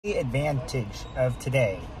The advantage of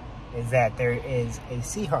today is that there is a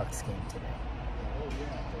Seahawks game today.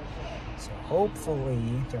 So hopefully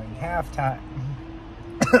during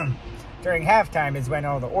halftime is when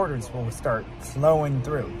all the orders will start flowing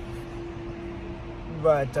through.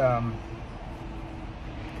 But I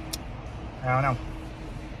don't know.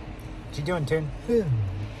 What you doing, Toon?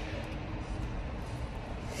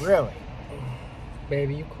 Really?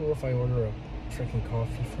 Baby, you cool if I order a freaking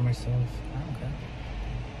coffee for myself? Okay.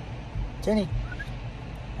 Jenny,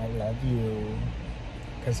 I love you.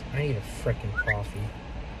 Because I need a freaking coffee.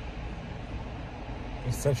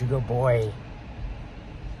 You're such a good boy.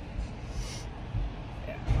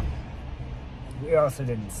 Yeah. We also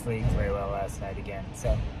didn't sleep very well last night again,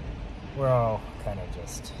 so we're all kind of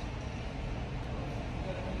just...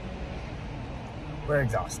 We're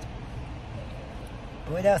exhausted.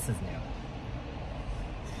 But what else is new?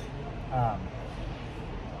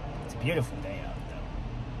 It's a beautiful day out, though.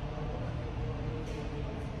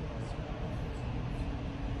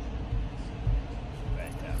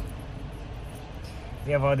 But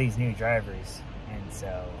we have all these new drivers, and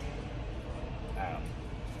so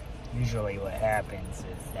usually what happens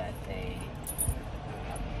is that they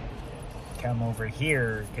come over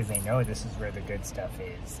here because they know this is where the good stuff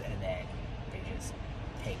is, and then they just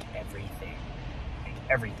take everything.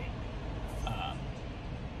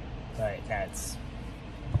 But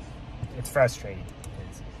it's frustrating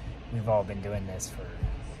because we've all been doing this for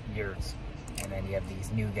years, and then you have these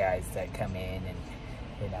new guys that come in and,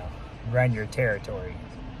 run your territory.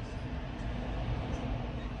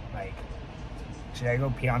 Like, should I go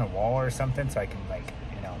pee on a wall or something so I can,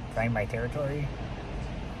 find my territory?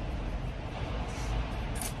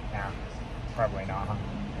 Nah, probably not, huh?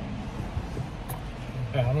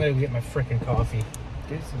 I'm gonna get my freaking coffee.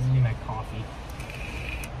 This is me, my coffee.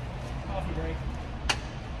 Coffee break.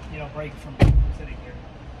 You don't break from sitting here.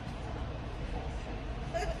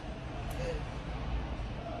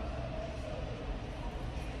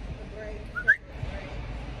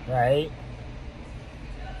 Right?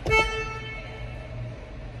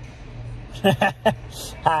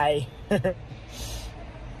 Hi.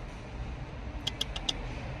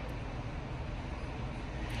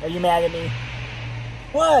 Are you mad at me?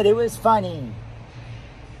 What? It was funny.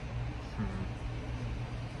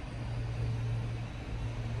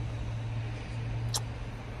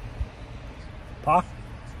 Pa?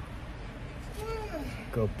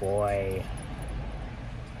 Good boy.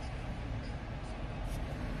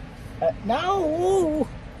 No!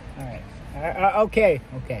 Alright. Okay.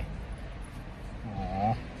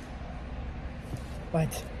 Aww.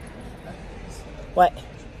 What? What?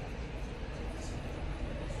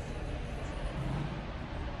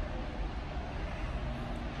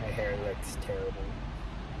 My hair looks terrible.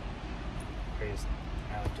 I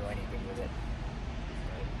don't do anything with it.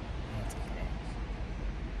 But that's okay.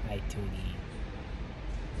 Hi, Toonie.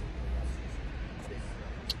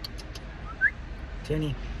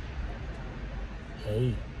 Toonie.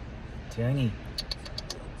 Hey, Toonie.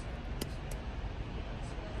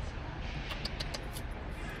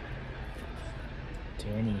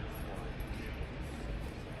 Toonie.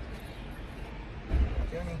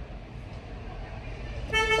 Toonie.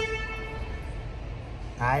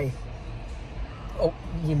 Hi. Oh,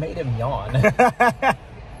 you made him yawn. I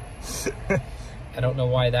don't know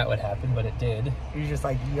why that would happen, but it did. You're just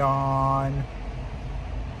like, yawn.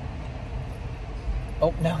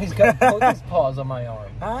 Oh, now he's got both his paws on my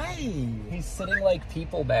arm. Hi. He's sitting like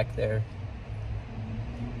people back there.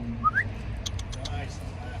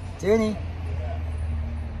 Jenny.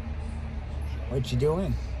 What you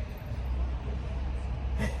doing?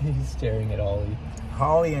 He's staring at Ollie.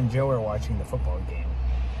 Holly and Joe are watching the football game.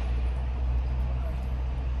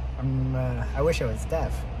 I wish I was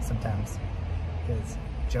deaf sometimes, because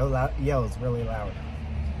Joe yells really loud.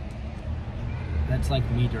 That's like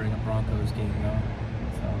me during a Broncos game, though.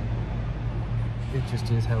 So it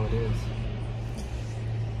just is how it is.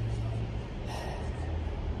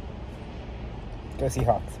 Go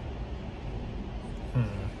Seahawks.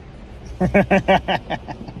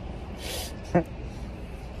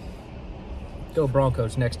 Go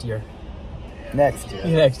Broncos next year. Next year.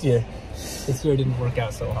 Next year. This year didn't work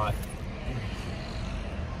out so hot.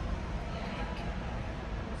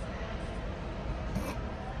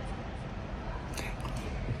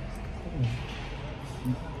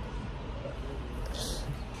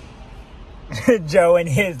 Joe and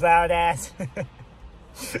his loud ass. Look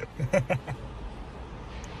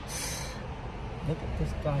at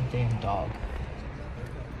this goddamn dog.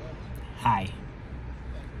 Hi.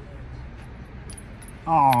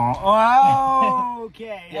 Oh,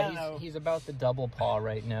 okay. Yeah, Hello. he's about the double paw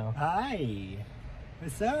right now. Hi.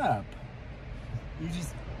 What's up? You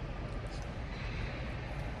just...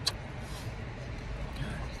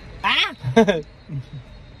 Ah!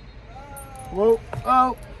 Whoa.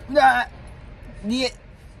 Oh. Nah. Yeah.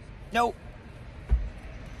 Nope.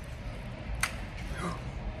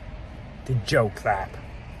 The Joe clap.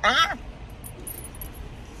 Ah!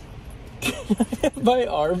 My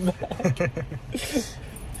arm back.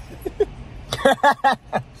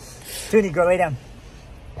 Toonie, go lay down.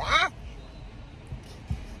 Ah!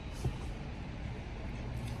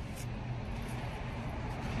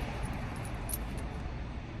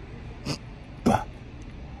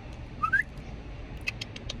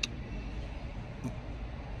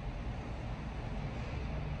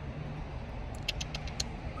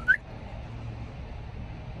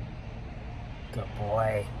 Good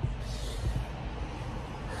boy.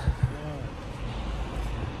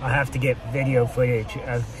 I'll have to get video footage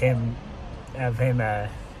of him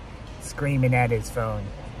screaming at his phone.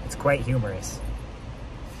 It's quite humorous.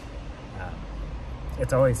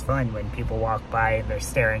 It's always fun when people walk by and they're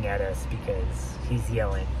staring at us because he's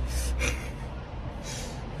yelling.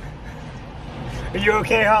 Are you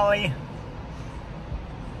okay, Holly?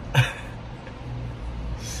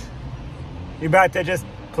 You about to just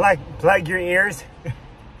plug your ears?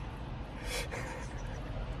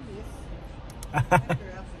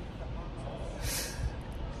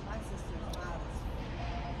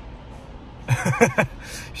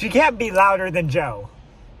 She can't be louder than Joe.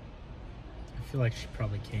 I feel like she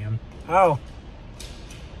probably can. Oh.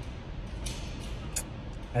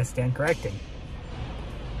 I stand corrected.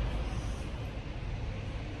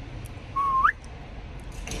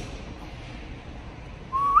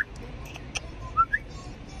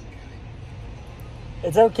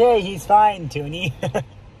 It's okay, he's fine, Toonie.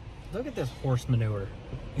 Look at this horse manure.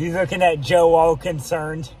 He's looking at Joe all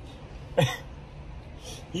concerned.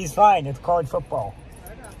 He's fine, it's called football.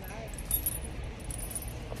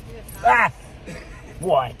 Ah!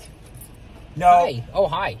 What? No. Hi. Oh,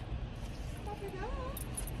 hi.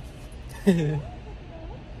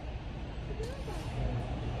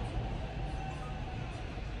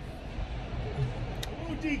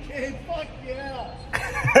 DK, fuck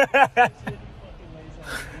yeah!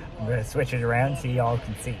 I'm gonna switch it around so y'all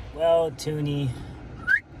can see. Well, Toonie,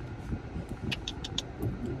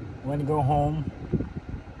 wanna go home?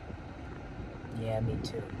 Yeah, me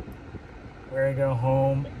too. We're gonna go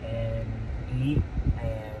home and eat,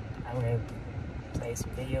 and I'm gonna play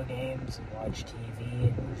some video games and watch TV,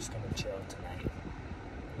 and we're just gonna chill tonight.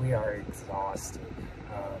 We are exhausted.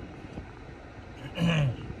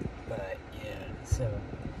 But yeah, so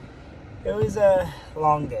it was a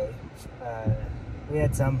long day. We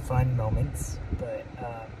had some fun moments, but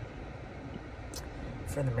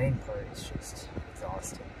for the main part, it's just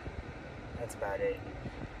exhausting. That's about it.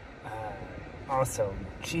 Also,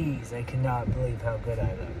 geez, I cannot believe how good I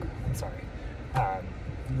look. I'm sorry. A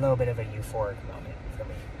little bit of a euphoric moment for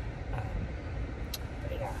me.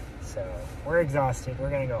 But yeah, so we're exhausted. We're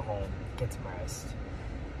gonna go home, get some rest.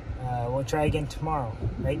 We'll try again tomorrow,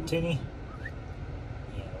 right, Toonie?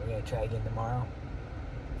 Yeah, we're gonna try again tomorrow.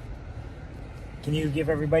 Can you give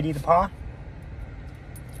everybody the paw?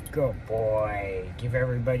 Good boy. Give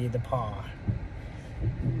everybody the paw.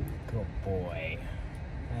 Good boy.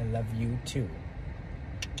 I love you too.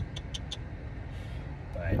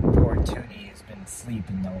 But poor Toonie has been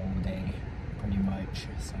sleeping the whole day, pretty much.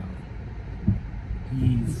 So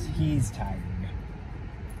he's tired.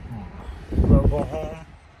 We'll go home.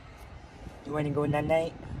 You want to go night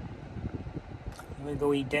night? You want to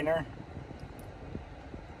go eat dinner?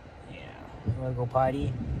 Yeah. We're gonna go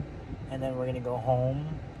potty, and then we're gonna go home.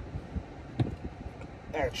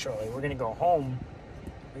 Actually, we're gonna go home.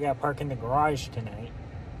 We gotta park in the garage tonight,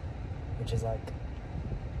 which is like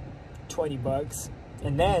 $20.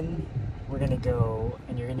 And then we're gonna go,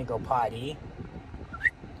 and you're gonna go potty.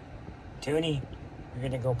 Toonie, you're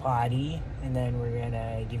gonna go potty, and then we're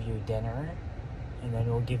gonna give you dinner, and then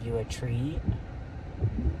we'll give you a treat.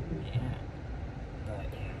 Yeah. But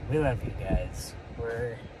yeah, we love you guys.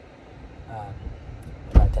 We're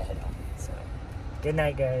about to head home. So, good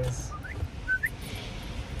night, guys.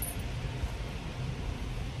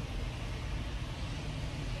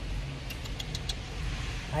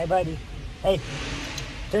 Hi, buddy. Hey,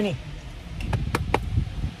 Toonie.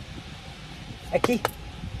 Aqui.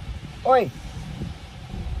 Oi.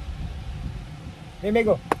 Vem,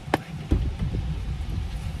 amigo.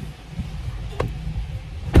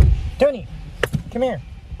 Toonie, come here.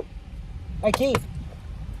 Aqui.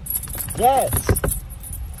 Yes.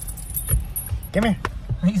 Come here.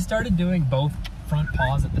 He started doing both front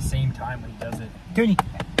paws at the same time when he does it. Toonie.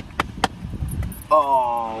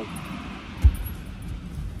 Oh.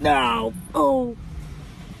 No. Oh.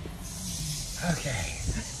 Okay.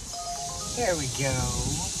 There we go.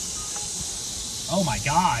 Oh my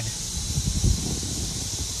god.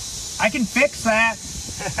 I can fix that.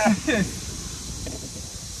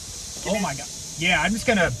 Oh my god. Yeah, I'm just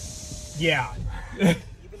gonna... Yeah. Even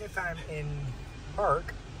if I'm in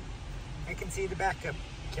park, I can see the backup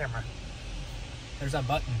camera. There's a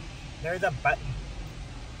button. There's a button.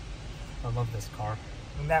 I love this car.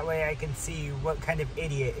 And that way I can see what kind of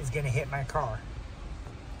idiot is going to hit my car.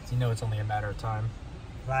 You know it's only a matter of time.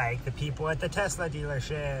 Like the people at the Tesla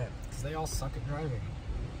dealership. Because they all suck at driving.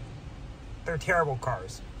 They're terrible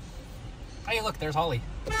cars. Hey, look, there's Holly.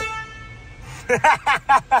 Fuck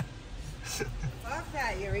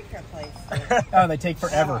that Eureka place. Oh, they take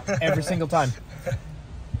forever. Every single time.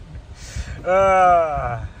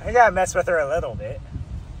 I gotta mess with her a little bit.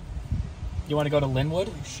 You want to go to Linwood?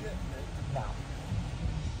 No.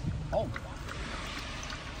 Oh.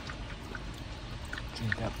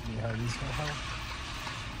 Drink up the Hardee's somehow.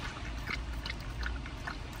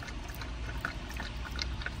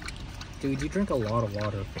 Dude, you drink a lot of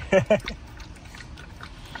water.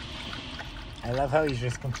 I love how he's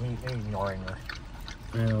just completely ignoring her.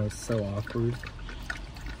 I know, it's so awkward.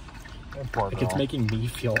 Oh, poor Like, girl. it's making me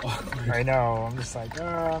feel awkward. I know. I'm just like,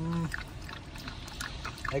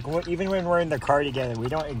 even when we're in the car together, we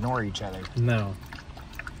don't ignore each other. No.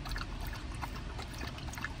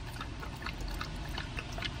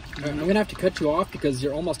 I'm gonna have to cut you off because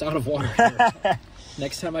you're almost out of water here.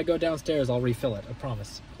 Next time I go downstairs, I'll refill it. I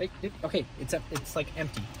promise. Okay, it's like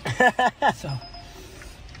empty. So.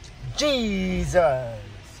 Jesus.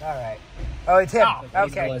 All right. Oh, it's him. I didn't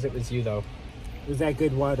Okay. realize it was you though. Was that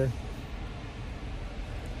good water?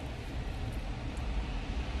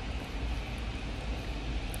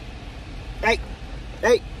 Hey,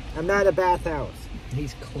 I'm not a bathhouse.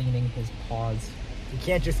 He's cleaning his paws. You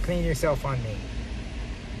can't just clean yourself on me.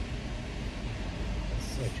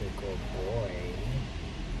 Such a good boy.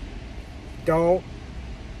 Don't.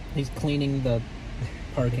 He's cleaning the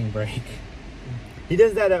parking brake. He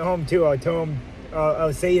does that at home too. I'll tell him,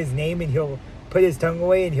 I'll say his name and he'll put his tongue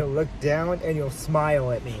away and he'll look down and he'll smile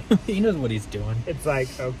at me. He knows what he's doing. It's like,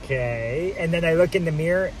 okay. And then I look in the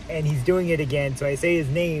mirror and he's doing it again. So I say his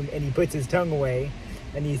name and he puts his tongue away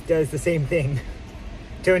and he does the same thing.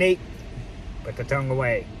 Tony, put the tongue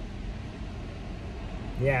away.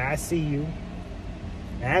 Yeah, I see you.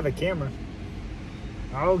 I have a camera.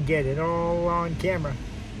 I'll get it all on camera.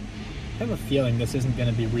 I have a feeling this isn't going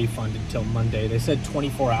to be refunded until Monday. They said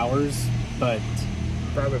 24 hours, but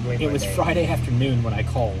Probably it was Monday. Friday afternoon when I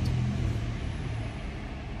called.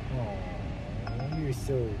 Oh, you're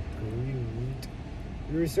so cute.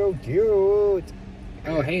 You're so cute.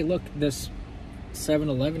 Oh, hey, look, this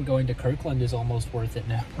 7-Eleven going to Kirkland is almost worth it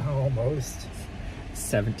now. Almost.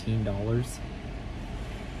 $17.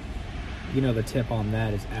 You know the tip on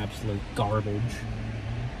that is absolute garbage.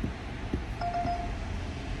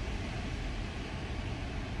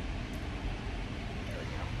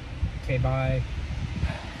 Okay, bye.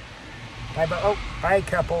 Bye,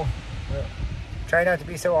 couple. Try not to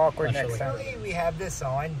be so awkward Actually. next time. We have this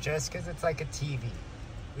on just because it's like a TV.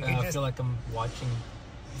 We I can just feel like I'm watching.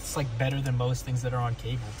 It's like better than most things that are on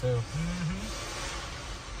cable too.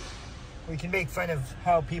 we can make fun of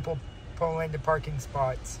how people pull into parking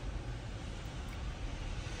spots.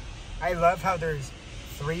 I love how there's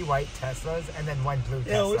 3 white Teslas and then 1 blue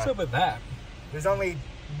Tesla. Yeah, what's up with that? There's only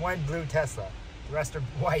 1 blue Tesla. The rest are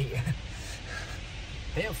white.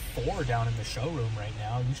 They have 4 down in the showroom right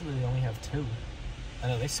now. Usually they only have 2. I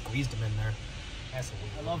know they squeezed them in there. That's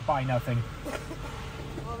weird. I love buy nothing.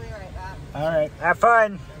 We'll be right back. All right, have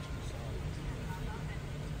fun.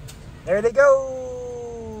 There they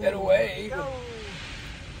go. Get away. Go.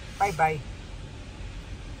 Bye-bye.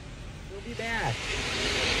 We'll be back.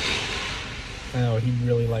 I know he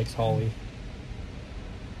really likes Holly.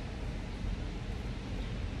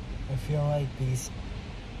 I feel like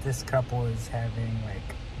this couple is having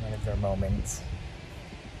like one of their moments.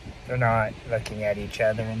 They're not looking at each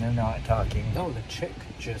other and they're not talking. No, the chick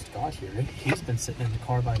just got here. He's been sitting in the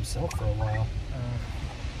car by himself for a while.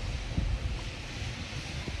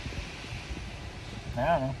 I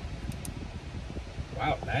don't know.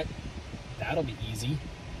 Wow, that'll be easy.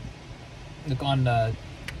 Look on Android,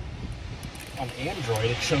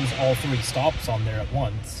 it shows all 3 stops on there at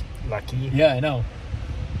once. Lucky. Yeah, I know.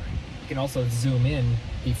 You can also zoom in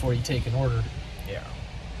before you take an order. Yeah.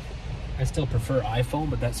 I still prefer iPhone,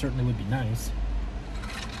 but that certainly would be nice.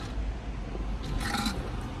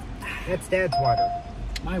 That's Dad's water.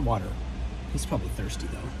 My water. He's probably thirsty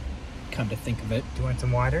though. Come to think of it. Do you want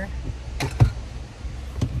some water?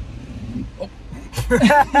 Oh.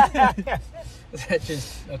 That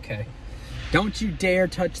just okay. Don't you dare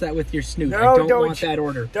touch that with your snoot. No, I don't don't want you- that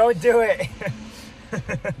order. Don't do it.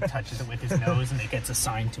 Touches it with his nose and it gets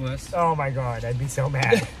assigned to us. Oh my god, I'd be so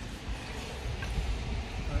mad.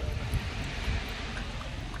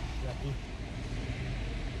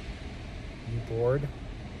 You bored?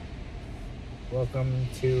 Welcome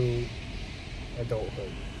to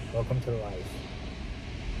adulthood. Welcome to life.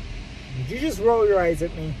 Did you just roll your eyes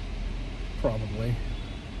at me? Probably.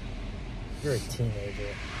 You're a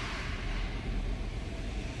teenager.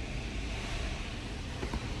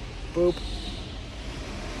 Boop.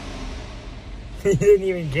 He didn't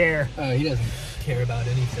even care. He doesn't care about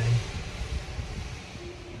anything.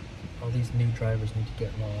 All these new drivers need to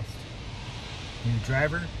get lost. New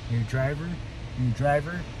driver, new driver, new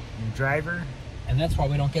driver, new driver. And that's why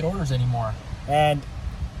we don't get orders anymore. And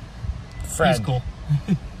friend. He's cool.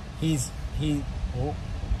 Oh,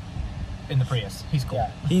 In the Prius. He's cool.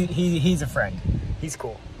 yeah. He's a friend. He's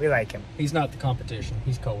cool. We like him. He's not the competition.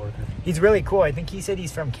 He's coworker. He's really cool. I think he said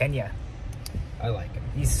he's from Kenya. I like him.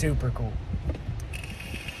 He's super cool.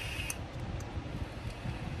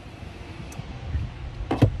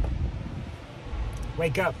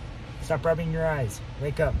 Wake up. Stop rubbing your eyes.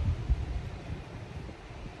 Wake up.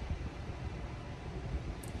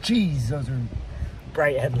 Jeez, those are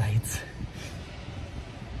bright headlights.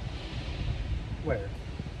 Where?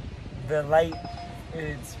 The light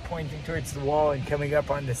is pointing towards the wall and coming up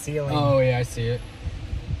on the ceiling. Oh yeah, I see it.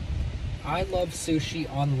 I love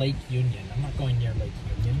sushi on Lake Union. I'm not going near Lake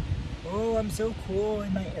Union. Oh, I'm so cool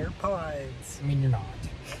in my AirPods. I mean, you're not.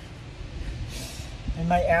 And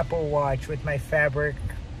my Apple Watch with my fabric,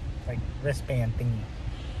 like, wristband thingy.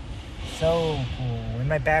 So cool. And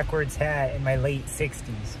my backwards hat in my late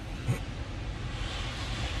 60s.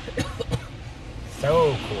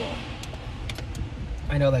 So cool.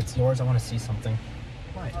 I know that's yours. I want to see something.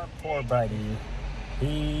 Why? Our poor buddy.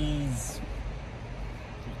 He's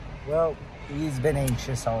been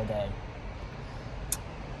anxious all day.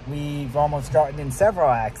 We've almost gotten in several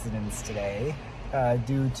accidents today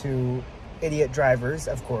due to idiot drivers,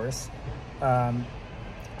 of course.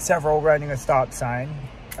 Several running a stop sign.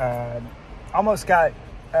 Almost got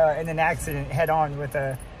in an accident head-on with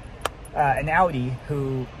an Audi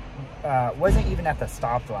who wasn't even at the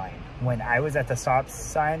stop line. When I was at the stop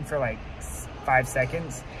sign for like 5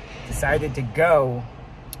 seconds, decided to go,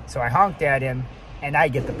 so I honked at him, and I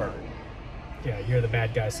get the bird. Yeah, you're the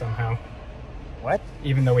bad guy somehow. What?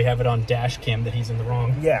 Even though we have it on dash cam that he's in the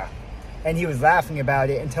wrong. Yeah. And he was laughing about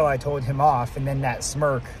it until I told him off, and then that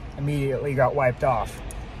smirk immediately got wiped off.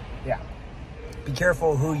 Yeah. Be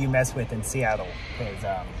careful who you mess with in Seattle, because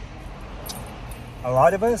a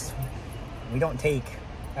lot of us, we don't take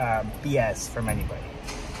BS from anybody.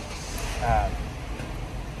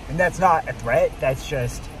 And that's not a threat, that's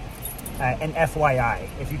just an FYI.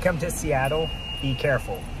 If you come to Seattle, be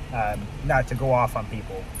careful not to go off on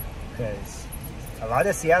people, because a lot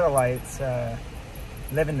of Seattleites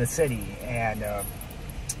live in the city, and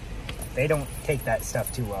they don't take that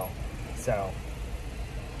stuff too well. So,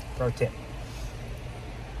 pro tip.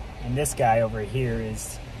 And this guy over here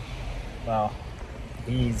is, well,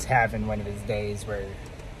 he's having one of his days where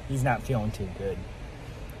he's not feeling too good.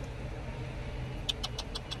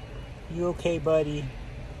 You okay, buddy?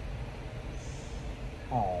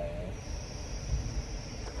 Oh.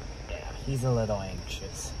 Yeah, he's a little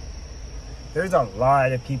anxious. There's a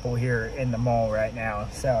lot of people here in the mall right now,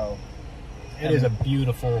 so... It is a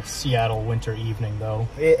beautiful Seattle winter evening, though.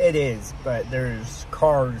 It is, but there's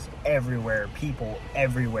cars everywhere, people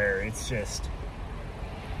everywhere. It's just...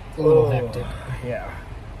 A little hectic. Yeah,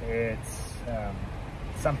 it's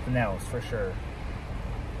something else for sure.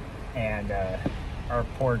 And our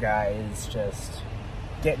poor guy is just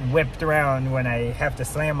getting whipped around when I have to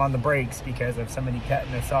slam on the brakes because of somebody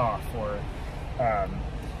cutting us off or,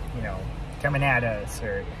 you know, coming at us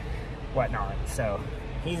or whatnot. So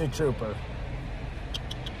he's a trooper.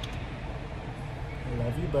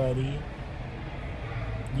 Love you, buddy.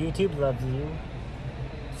 YouTube loves you.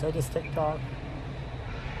 So does TikTok.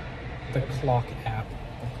 The clock app.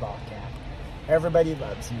 The clock app. Everybody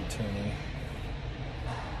loves you, Tooney.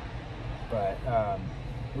 But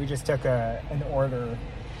we just took an order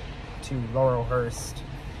to Laurelhurst,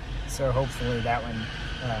 so hopefully that one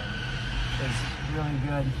is really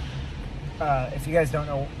good. If you guys don't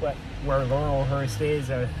know where Laurelhurst is,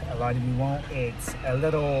 a lot of you won't. It's a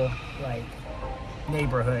little like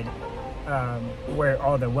neighborhood where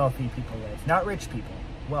all the wealthy people live. Not rich people,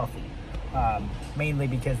 wealthy. Mainly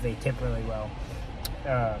because they tip really well.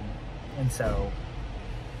 And so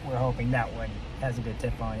we're hoping that one has a good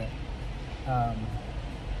tip on it.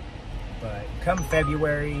 But come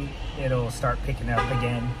February, it'll start picking up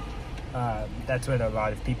again. That's what a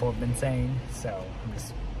lot of people have been saying, so I'm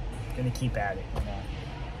just gonna keep at it.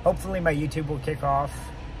 Hopefully my YouTube will kick off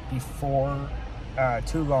before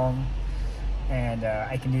too long, and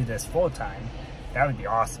I can do this full time. That would be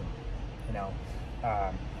awesome, you know.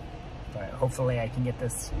 But hopefully I can get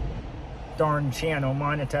this darn channel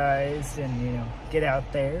monetized and, you know, get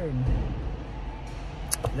out there and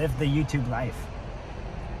live the YouTube life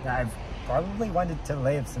that I've probably wanted to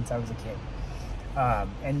live since I was a kid.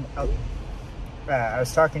 And I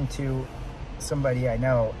was talking to somebody I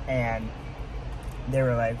know, and they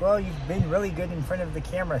were like, well, you've been really good in front of the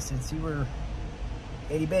camera since you were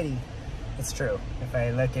itty bitty. It's true. If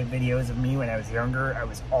I look at videos of me when I was younger, I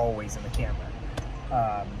was always in the camera.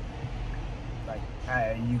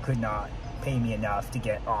 You could not pay me enough to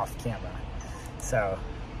get off camera. So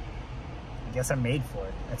I guess I'm made for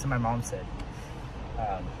it. That's what my mom said.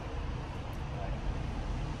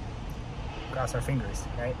 Cross our fingers,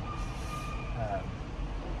 right?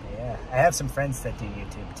 Yeah, I have some friends that do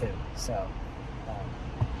YouTube too, so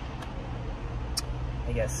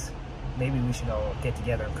I guess maybe we should all get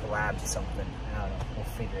together and collab to something. I don't know, we'll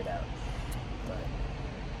figure it out. But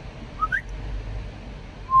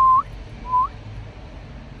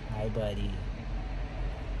hi, buddy.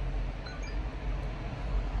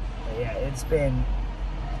 But yeah, it's been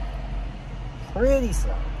pretty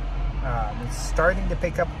slow. It's starting to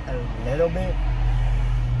pick up a little bit.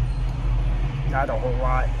 Not a whole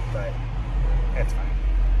lot, but it's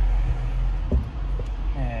fine.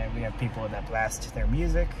 And we have people that blast their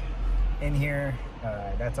music in here.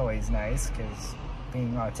 That's always nice, because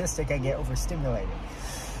being autistic, I get overstimulated.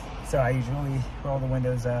 So I usually roll the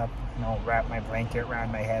windows up and I'll wrap my blanket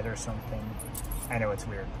around my head or something. I know it's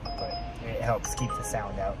weird, but it helps keep the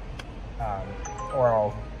sound out. Or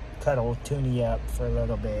I'll cuddle Toonie up for a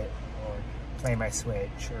little bit, or play my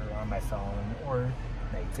Switch or on my phone, or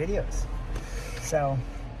make videos. So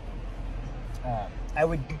I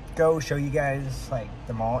would go show you guys like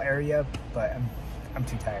the mall area, but I'm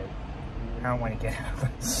too tired. I don't want to get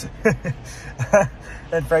out.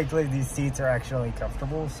 And frankly, these seats are actually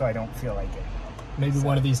comfortable, so I don't feel like it. Maybe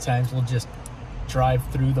one of these times we'll just drive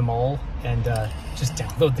through the mall and just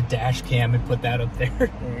download the dash cam and put that up there.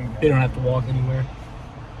 There you go. They don't have to walk anywhere.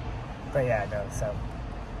 But yeah, no, so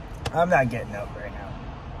I'm not getting up right now.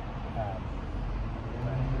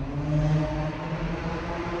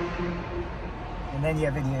 And then you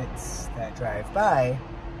have idiots that drive by,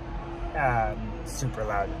 super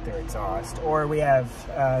loud with their exhaust. Or we have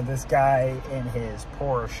this guy in his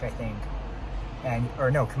Porsche, I think,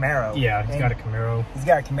 or no, Camaro. Yeah, he's got a Camaro. He's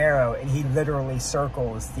got a Camaro, and he literally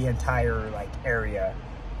circles the entire like area,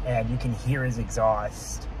 and you can hear his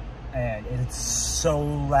exhaust, and it's so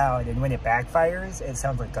loud. And when it backfires, it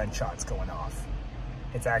sounds like gunshots going off.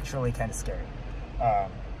 It's actually kind of scary,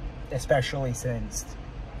 especially since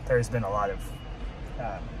there's been a lot of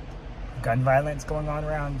gun violence going on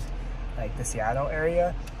around like the Seattle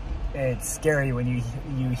area. It's scary when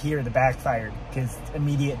you hear the backfire, because the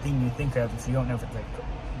immediate thing you think of, if you don't know if it's like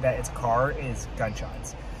that it's a car, is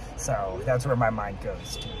gunshots. So that's where my mind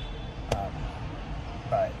goes to.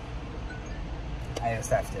 But I just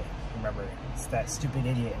have to remember it's that stupid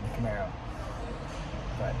idiot in the Camaro.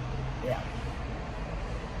 But yeah.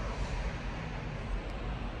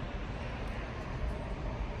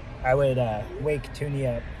 I would wake Toonie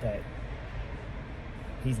up, but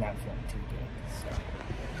he's not feeling too good, so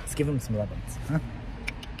let's give him some lemons. Huh?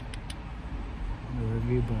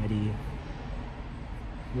 Love you, buddy.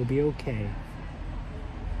 We'll be okay.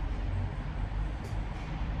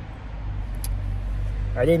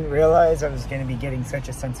 I didn't realize I was going to be getting such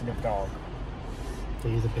a sensitive dog.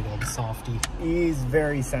 He's a big old softy. He's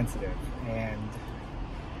very sensitive, and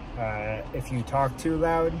if you talk too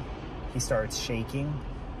loud, he starts shaking.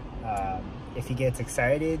 If he gets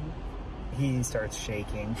excited, he starts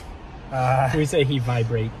shaking. We say he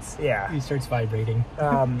vibrates. Yeah. He starts vibrating.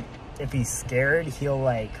 If he's scared, he'll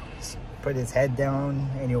like put his head down,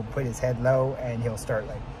 and he'll put his head low, and he'll start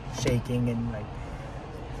like shaking and like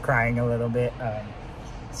crying a little bit.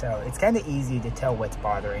 So it's kind of easy to tell what's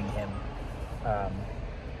bothering him.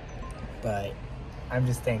 But I'm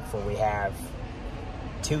just thankful we have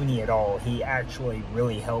Toonie at all. He actually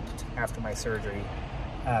really helped after my surgery,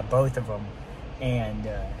 both of them. And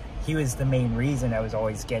he was the main reason I was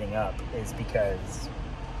always getting up, is because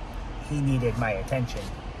he needed my attention.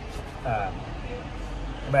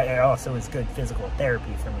 But it also was good physical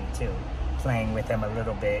therapy for me too. Playing with him a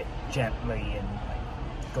little bit gently, and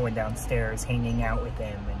like going downstairs, hanging out with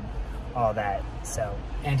him, and all that. So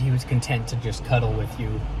And he was content to just cuddle with you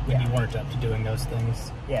when Yeah. you weren't up to doing those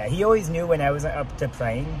things. yeah, he always knew when I wasn't up to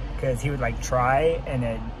playing because he would like try, and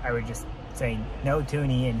then I would just say no,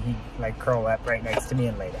 Toonie, and he'd like curl up right next to me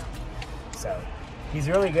and lay down. So he's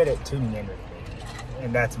really good at tuning in with me,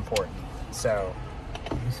 and that's important. So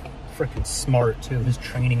He's freaking smart too. His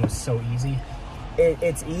training was so easy.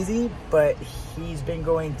 it's easy, but he's been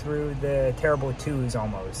going through the terrible twos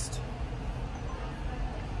almost.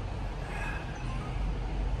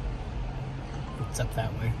 It's up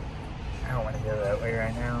that way. I don't want to go that way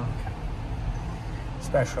right now.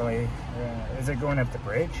 Especially, is it going up the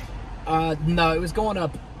bridge? No, it was going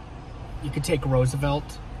up. You could take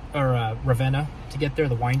Roosevelt or Ravenna to get there,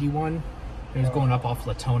 the windy one. It was going up off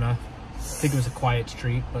Latona. I think it was a quiet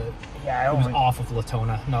street, but Yeah, it was off of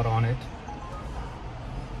Latona, not on it.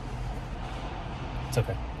 It's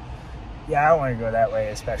okay. Yeah, I don't want to go that way,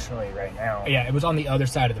 especially right now. Yeah, it was on the other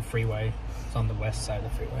side of the freeway. It's on the west side of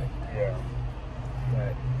the freeway. Yeah.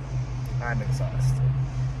 But I'm exhausted.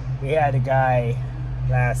 We had a guy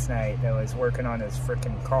last night that was working on his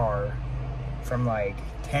freaking car from like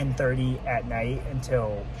 10:30 at night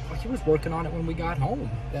until He was working on it when we got home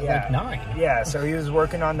at like 9. Yeah, so he was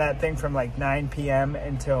working on that thing from like 9 p.m.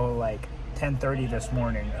 until like 10:30 this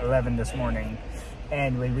morning, 11 this morning.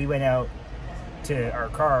 And when we went out to our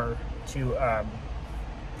car to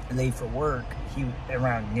leave for work,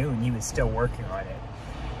 around noon, he was still working on it.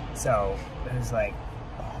 So it was like,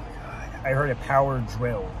 oh my God. I heard a power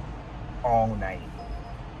drill all night.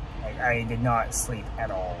 Like, I did not sleep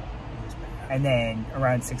at all. And then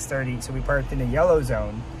around 6:30, so we parked in a yellow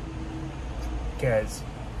zone, because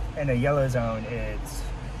in a yellow zone it's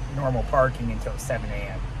normal parking until 7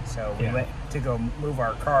 a.m. So we went to go move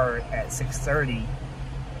our car at 6:30,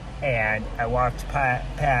 and I walked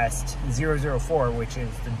past 004, which is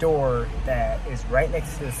the door that is right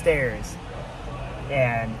next to the stairs.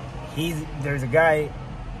 And there's a guy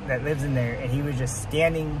that lives in there, and he was just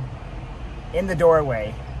standing in the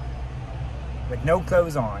doorway with no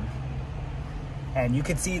clothes on. And you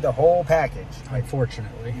could see the whole package. Like,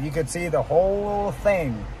 Unfortunately. you could see the whole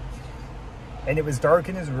thing. And it was dark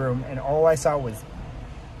in his room, and all I saw was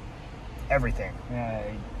everything.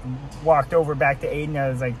 I walked over back to Aiden, I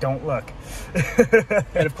was like, don't look.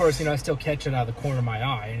 And of course, I still catch it out of the corner of my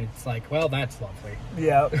eye, and it's like, well, that's lovely.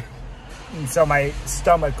 Yeah. And so my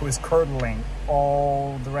stomach was curdling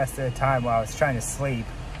all the rest of the time while I was trying to sleep.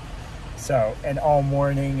 So, and all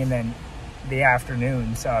morning, and then the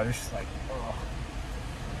afternoon. So I was just like, oh.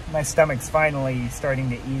 My stomach's finally starting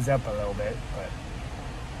to ease up a little bit,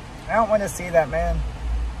 but I don't want to see that, man.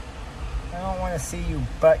 I don't want to see you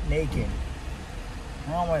butt naked.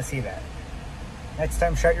 I don't want to see that. Next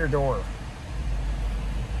time, shut your door.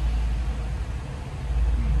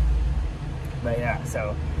 But yeah,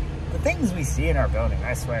 so the things we see in our building,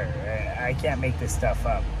 I swear, I can't make this stuff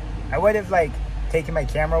up. I would have like taken my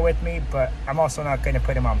camera with me, but I'm also not going to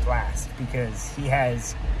put him on blast because he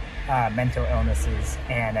has mental illnesses,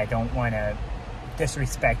 and I don't want to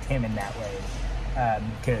disrespect him in that way.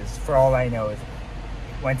 Because for all I know,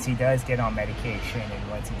 once he does get on medication and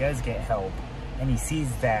once he does get help, and he sees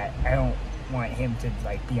that, I don't want him to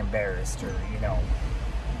like be embarrassed or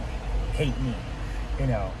hate me,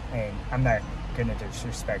 and I'm not gonna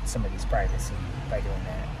disrespect somebody's privacy by doing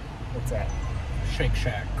that. What's that? Shake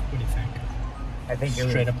Shack, what do you think? I think it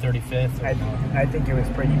was Straight up 35th? Or no? I think it was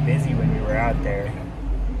pretty busy when we were out there.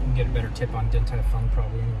 You can get a better tip on Din Tai Fung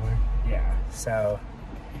probably anyway. Yeah, so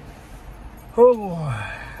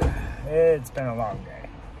it's been a long day.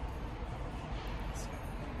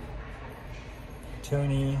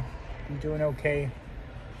 Tony, you doing okay?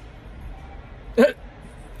 Guess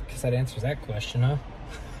that answers that question, huh?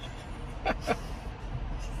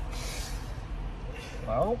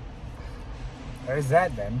 Well, there's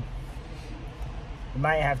that then. We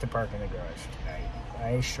might have to park in the garage tonight.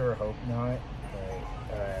 I sure hope not.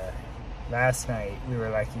 But last night we were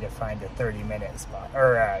lucky to find a 30-minute spot,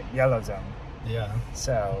 or yellow zone. Yeah.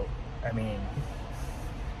 So, I mean,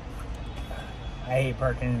 I hate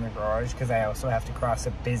parking in the garage because I also have to cross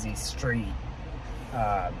a busy street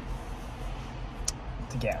to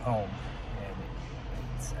get home. And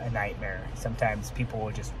it's a nightmare. Sometimes people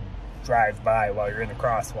will just drive by while you're in the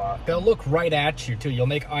crosswalk. They'll look right at you, too. You'll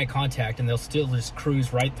make eye contact, and they'll still just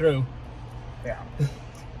cruise right through. Yeah.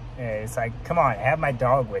 And it's like, come on, I have my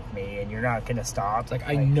dog with me, and you're not going to stop. It's like,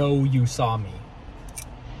 I know you saw me.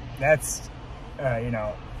 That's,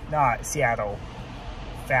 not Seattle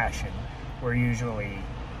fashion. We're usually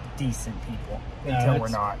decent people until we're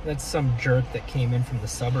not. That's some jerk that came in from the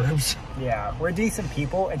suburbs. Yeah, we're decent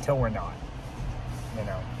people until we're not.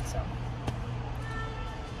 So.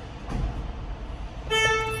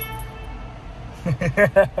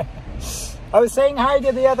 I was saying hi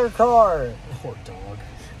to the other car. Poor dog.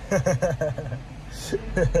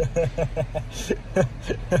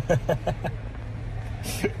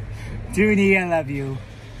 Dooney, I love you.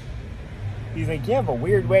 He's like, you have a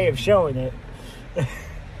weird way of showing it. I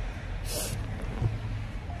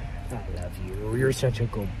love you. You're such a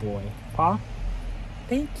good boy. Huh?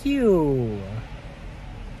 Thank you.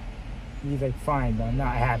 He's like, fine, but I'm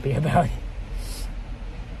not happy about it.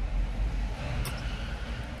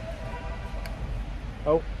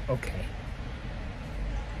 Oh, okay.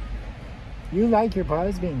 You like your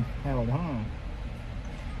paws being held, huh?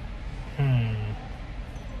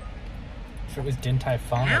 If it was Din Tai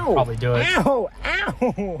Fung, I'd probably do it. Ow!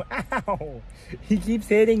 Ow! Ow! He keeps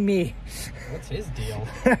hitting me. What's his deal?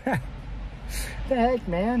 The heck,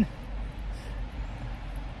 man?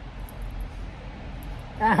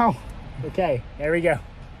 Ow! Okay, there we go.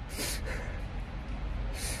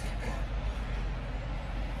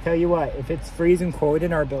 Tell you what, if it's freezing cold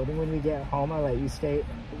in our building when we get home, I'll let you stay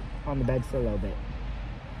on the bed for a little bit.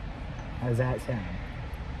 How's that sound?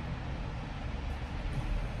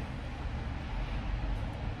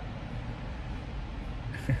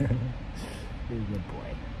 You're a good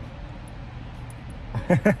boy.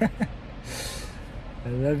 I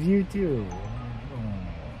love you too. Oh,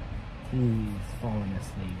 he's falling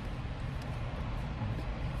asleep.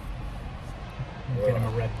 Get him a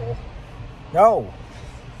Red Bull. No!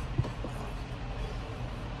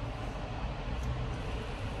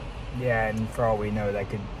 Yeah, and for all we know, that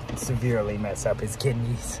could severely mess up his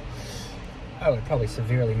kidneys. Oh, it'd probably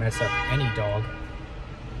severely mess up any dog.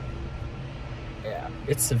 Yeah,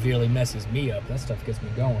 it severely messes me up. That stuff gets me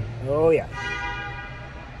going. Oh, yeah.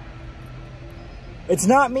 It's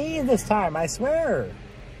not me this time, I swear.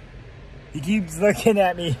 He keeps looking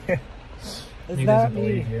at me. It's He not doesn't me.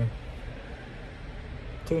 believe you.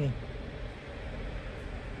 Toonie.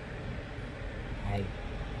 Hi.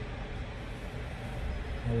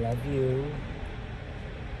 I love you.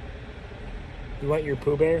 You want your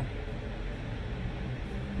Pooh Bear?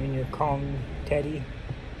 And your Kong Teddy?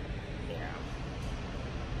 Yeah.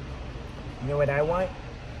 You know what I want?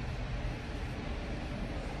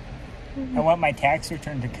 I want my tax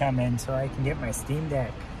return to come in so I can get my Steam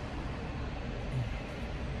Deck.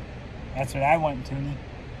 That's what I want, Toonie.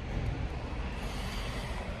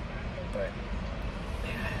 But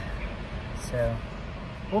so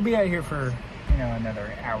we'll be out here for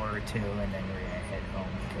another hour or two, and then we're gonna head home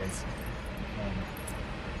because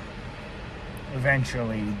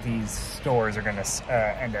eventually these stores are gonna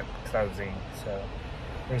end up closing. So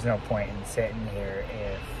there's no point in sitting here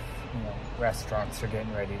if restaurants are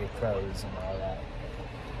getting ready to close and all that.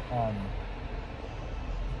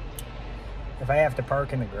 If I have to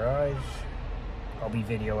park in the garage, I'll be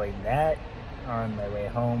videoing that on my way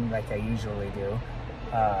home like I usually do.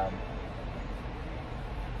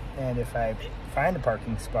 And if I find a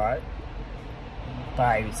parking spot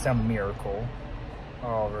by some miracle,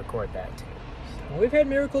 I'll record that too. Well, we've had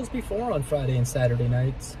miracles before on Friday and Saturday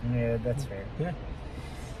nights. Yeah, that's fair. Yeah.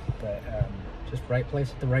 But, just right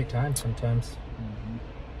place at the right time sometimes.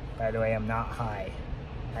 by the way, I'm not high.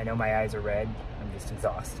 I know my eyes are red. I'm just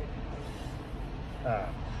exhausted.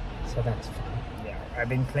 So that's fun. Yeah, I've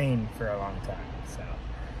been clean for a long time, so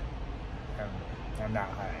I'm not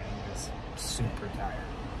high. I'm just super tired.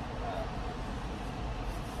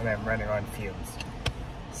 And I'm running on fumes.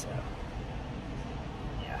 So,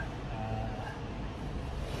 yeah.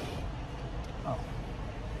 But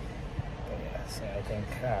yeah, so I think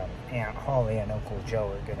Aunt Holly and Uncle Joe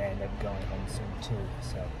are going to end up going home soon too,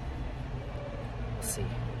 so we'll see.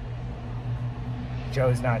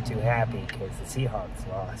 Joe's not too happy because the Seahawks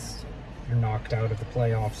lost. You're knocked out of the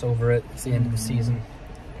playoffs over it. It's the end of the season.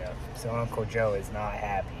 Yeah. So Uncle Joe is not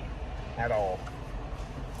happy at all.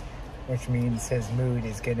 Which means his mood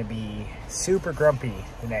is going to be super grumpy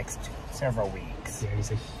the next several weeks. Yeah,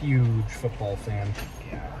 he's a huge football fan.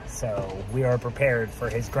 Yeah. So we are prepared for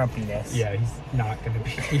his grumpiness. Yeah, he's not going to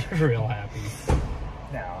be real happy.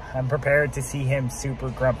 No, I'm prepared to see him super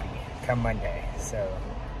grumpy come Monday. So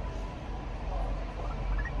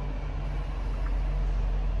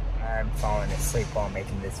I'm falling asleep while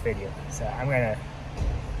making this video. So I'm going to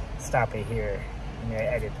stop it here. I'm going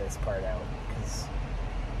to edit this part out because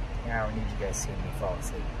I don't need you guys seeing me fall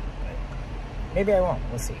asleep. But maybe I won't.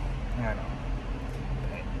 We'll see. I don't know.